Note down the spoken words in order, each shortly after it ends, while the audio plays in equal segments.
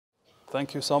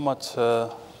Thank you so much,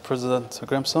 President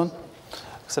Grimson.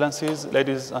 Excellencies,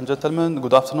 ladies and gentlemen,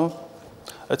 good afternoon.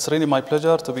 It's really my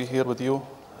pleasure to be here with you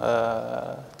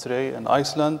today in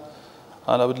Iceland,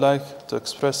 and I would like to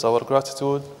express our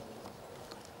gratitude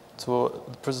to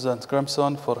President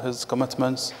Grimson for his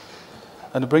commitments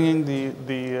and bringing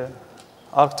the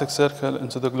Arctic Circle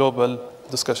into the global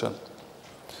discussion.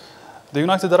 The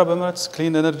United Arab Emirates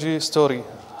clean energy story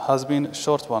has been a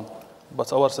short one,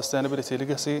 but our sustainability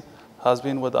legacy has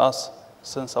been with us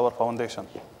since our foundation.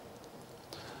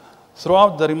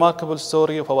 Throughout the remarkable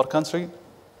story of our country,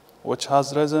 which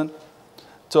has risen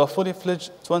to a fully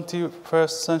fledged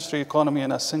 21st century economy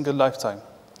in a single lifetime,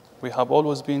 we have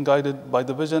always been guided by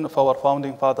the vision of our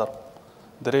founding father,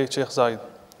 the late Sheikh Zayed,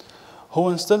 who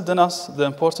instilled in us the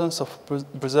importance of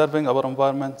preserving our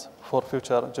environment for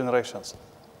future generations.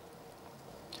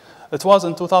 It was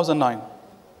in 2009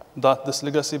 that this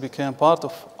legacy became part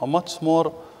of a much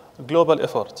more global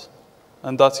effort.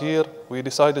 And that year, we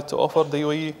decided to offer the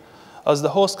UAE as the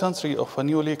host country of a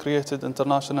newly created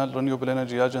International Renewable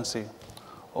Energy Agency,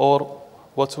 or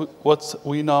what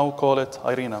we now call it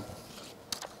IRENA.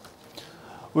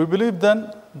 We believed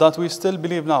then that we still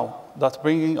believe now that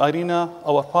bringing IRENA,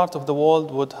 our part of the world,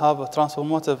 would have a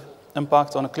transformative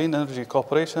impact on clean energy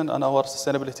cooperation and our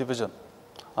sustainability vision.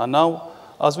 And now,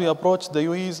 as we approach the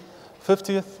UAE's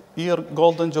 50th year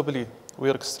Golden Jubilee, we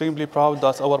are extremely proud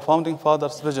that our founding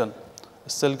father's vision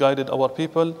still guided our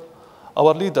people,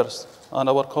 our leaders, and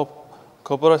our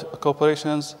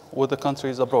cooperations with the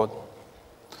countries abroad.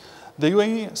 The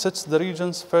UAE sets the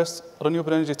region's first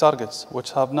renewable energy targets,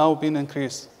 which have now been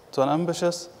increased to an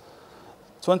ambitious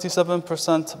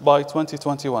 27% by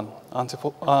 2021 and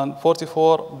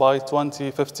 44% by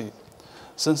 2050.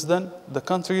 Since then, the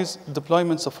country's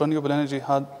deployments of renewable energy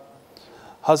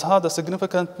has had a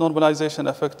significant normalization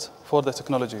effect for the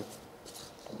technology.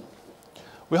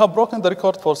 We have broken the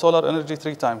record for solar energy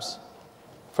 3 times.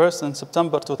 First, in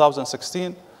September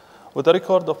 2016, with a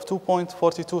record of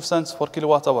 2.42 cents per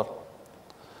kilowatt hour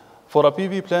for a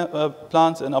PV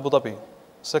plant in Abu Dhabi.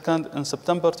 Second, in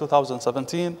September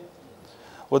 2017,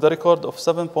 with a record of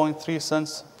 7.3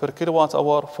 cents per kilowatt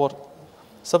hour for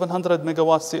 700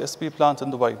 megawatt CSP plant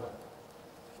in Dubai.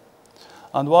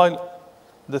 And while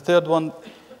the third one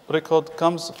record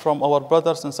comes from our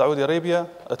brothers in Saudi Arabia,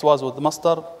 it was with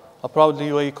Masdar, a proudly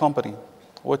UAE company,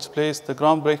 which placed the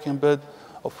groundbreaking bid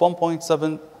of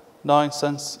 1.79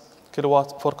 cents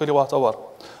per kilowatt hour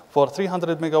for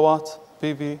 300 megawatt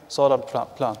PV solar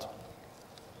plant.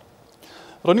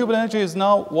 Renewable energy is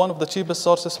now one of the cheapest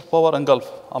sources of power in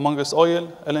Gulf, among its oil,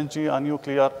 LNG, and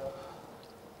nuclear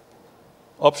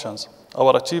options.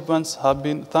 Our achievements have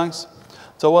been thanks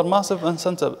to our massive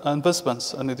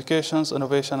investments in education,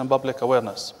 innovation, and public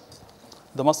awareness.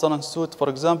 The Masdar Institute, for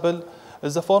example,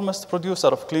 is the foremost producer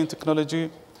of clean technology,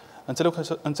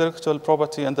 intellectual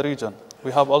property in the region.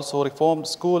 We have also reformed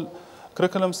school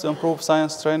curriculums to improve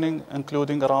science training,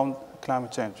 including around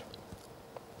climate change.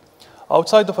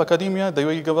 Outside of academia, the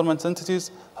UAE government entities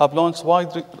have launched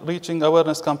wide-reaching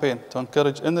awareness campaign to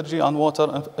encourage energy and water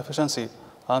efficiency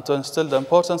and to instill the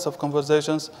importance of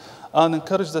conversations and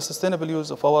encourage the sustainable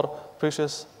use of our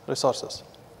precious resources.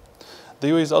 The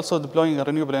UAE is also deploying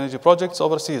renewable energy projects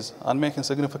overseas and making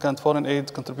significant foreign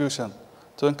aid contribution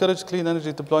to encourage clean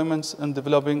energy deployments in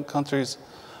developing countries.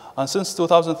 And since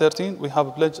 2013, we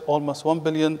have pledged almost $1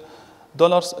 billion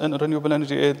in renewable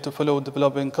energy aid to fellow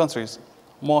developing countries,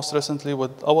 most recently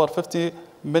with our $50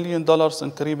 million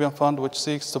in Caribbean Fund, which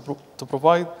seeks to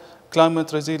provide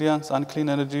climate resilience and clean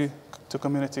energy to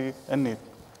community in need.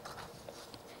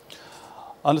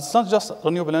 And it's not just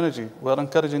renewable energy. We are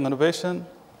encouraging innovation,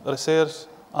 research,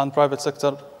 and private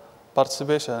sector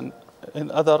participation in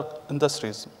other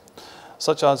industries,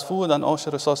 such as food and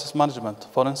ocean resources management.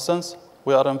 For instance,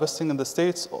 we are investing in the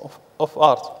States of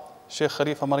Art, Sheikh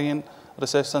Khalifa Marine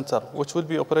Research Center, which will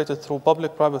be operated through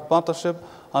public-private partnership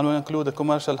and will include a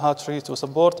commercial hatchery to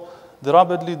support the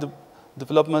rapidly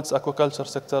development aquaculture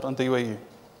sector in the UAE.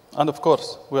 And of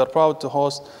course, we are proud to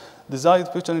host the Zayed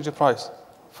Future Energy Prize,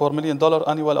 $4 million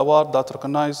annual award that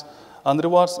recognizes and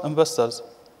rewards investors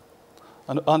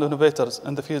and innovators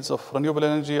in the fields of renewable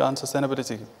energy and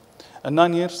sustainability. In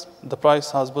 9 years, the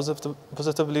prize has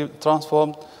positively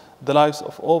transformed the lives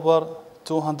of over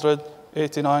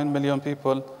 289 million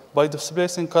people by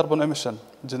displacing carbon emission,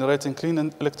 generating clean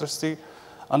electricity,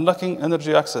 unlocking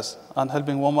energy access, and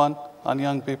helping women and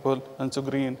young people into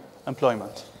green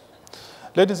employment.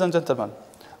 Ladies and gentlemen,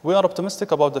 we are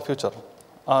optimistic about the future,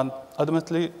 and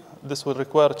ultimately, this will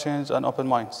require change and open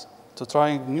minds to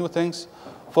trying new things,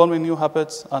 forming new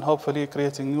habits, and hopefully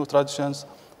creating new traditions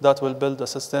that will build a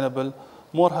sustainable,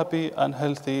 more happy and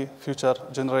healthy future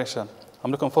generation.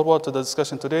 I'm looking forward to the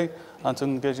discussion today and to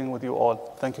engaging with you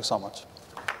all. Thank you so much.